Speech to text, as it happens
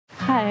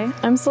Hi,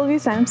 I'm SIlvey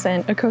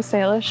Sampson, a Coast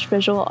Salish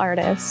visual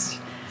artist.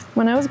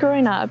 When I was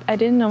growing up, I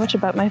didn't know much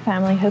about my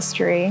family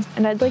history,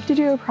 and I'd like to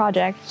do a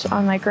project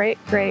on my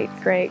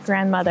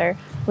great-great-great-grandmother,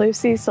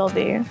 Lucy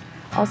Silvey,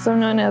 also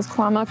known as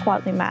Kwahama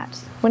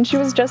Kwatleematt. When she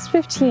was just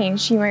 15,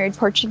 she married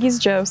Portuguese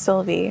Joe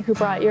Silvey, who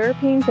brought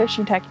European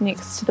fishing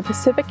techniques to the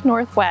Pacific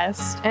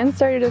Northwest and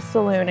started a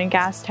saloon in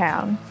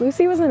Gastown.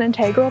 Lucy was an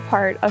integral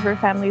part of her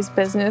family's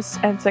business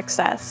and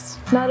success.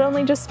 Not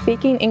only just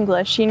speaking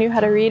English, she knew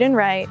how to read and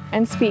write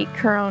and speak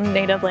her own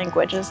native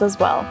languages as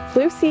well.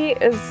 Lucy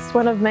is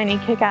one of many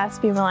kick-ass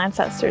female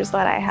ancestors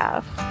that I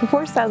have.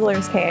 Before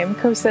settlers came,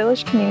 Coast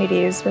Salish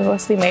communities were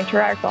mostly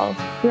matriarchal.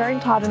 We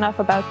aren't taught enough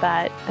about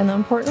that and the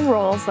important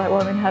roles that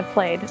women have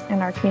played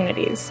in our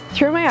communities.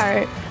 Through my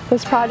art,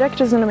 this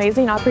project is an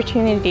amazing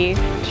opportunity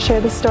to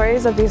share the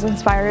stories of these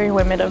inspiring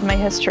women of my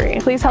history.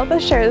 Please help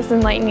us share this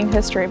enlightening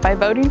history by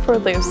voting for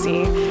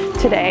Lucy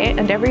today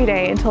and every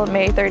day until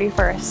May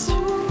 31st.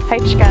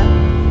 Hejka!